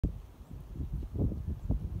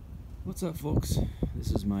What's up, folks?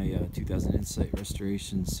 This is my 2000 Insight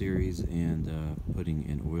restoration series and putting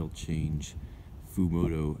an oil change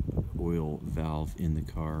Fumoto oil valve in the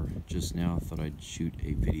car. Just now thought I'd shoot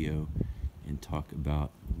a video and talk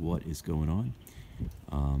about what is going on.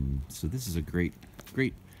 So this is a great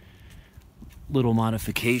little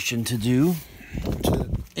modification to do to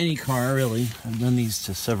any car, really. I've done these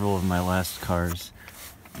to several of my last cars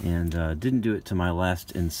and didn't do it to my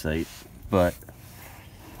last Insight, but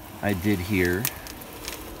I did here.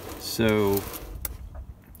 So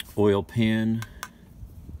oil pan,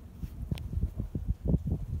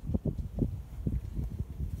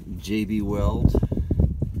 JB weld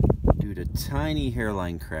due to tiny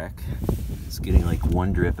hairline crack. It's getting like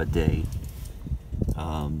one drip a day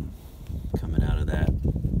coming out of that.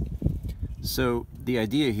 So the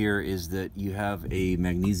idea here is that you have a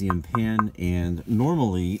magnesium pan, and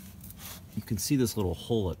normally you can see this little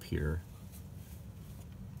hole up here.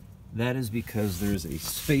 That is because there's a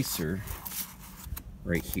spacer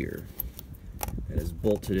right here that is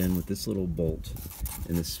bolted in with this little bolt,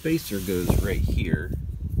 and the spacer goes right here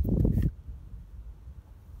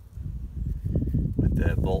with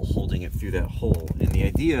that bolt holding it through that hole. And the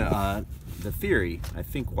idea, the theory, I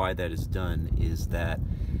think why that is done is that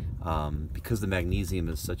because the magnesium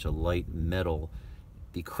is such a light metal,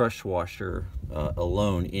 the crush washer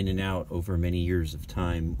alone, in and out over many years of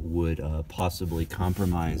time, would possibly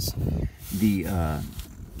compromise the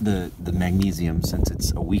magnesium, since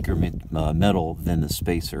it's a weaker metal than the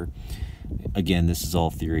spacer. Again, this is all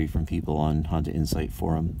theory from people on Honda Insight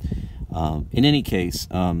forum. In any case,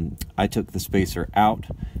 I took the spacer out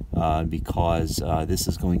because this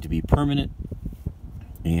is going to be permanent.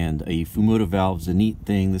 And a Fumoto valve is a neat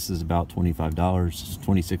thing. This is about $25,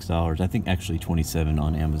 $26, I think actually $27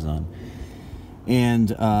 on Amazon.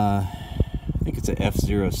 And I think it's a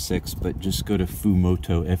F06, but just go to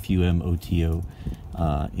Fumoto, F-U-M-O-T-O,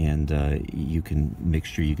 and you can make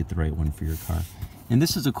sure you get the right one for your car. And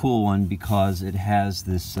this is a cool one because it has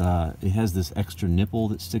this extra nipple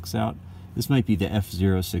that sticks out. This might be the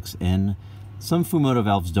F06N. Some Fumoto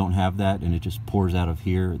valves don't have that, and it just pours out of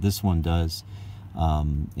here. This one does.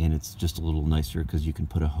 And it's just a little nicer because you can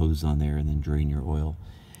put a hose on there and then drain your oil.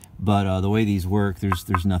 But the way these work,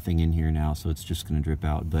 there's nothing in here now, so it's just going to drip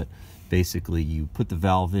out. But basically, you put the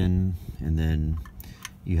valve in, and then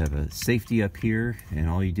you have a safety up here, and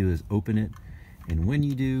all you do is open it. And when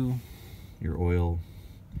you do, your oil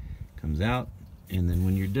comes out, and then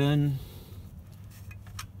when you're done,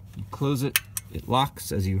 you close it. It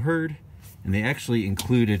locks, as you heard, and they actually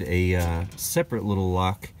included a separate little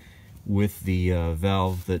lock with the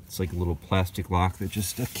valve that's like a little plastic lock, that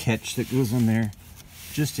just a catch that goes on there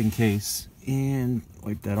just in case, and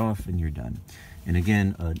wipe that off and you're done. And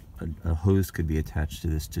again, a hose could be attached to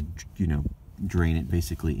this to, you know, drain it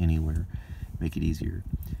basically anywhere, make it easier.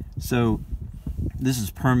 So this is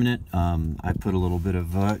permanent. I put a little bit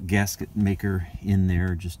of gasket maker in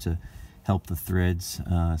there just to help the threads,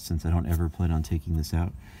 since I don't ever plan on taking this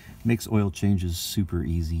out. Makes oil changes super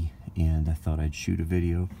easy, and I thought I'd shoot a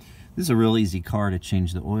video. This is a real easy car to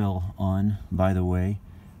change the oil on, by the way,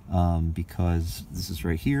 because this is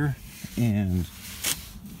right here and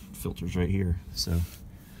filter's right here. So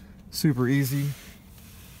super easy.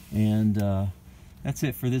 And that's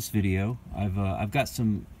it for this video. I've got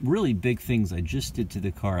some really big things I just did to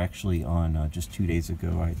the car actually on just 2 days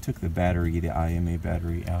ago. I took the battery, the IMA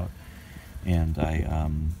battery, out, and I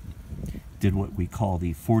did what we call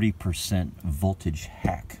the 40% voltage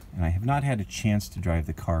hack. And I have not had a chance to drive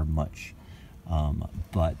the car much,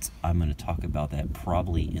 but I'm going to talk about that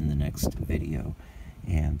probably in the next video,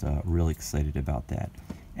 and really excited about that.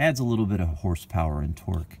 Adds a little bit of horsepower and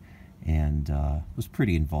torque, and was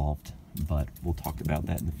pretty involved, but we'll talk about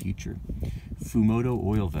that in the future. Fumoto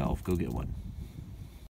oil valve, go get one.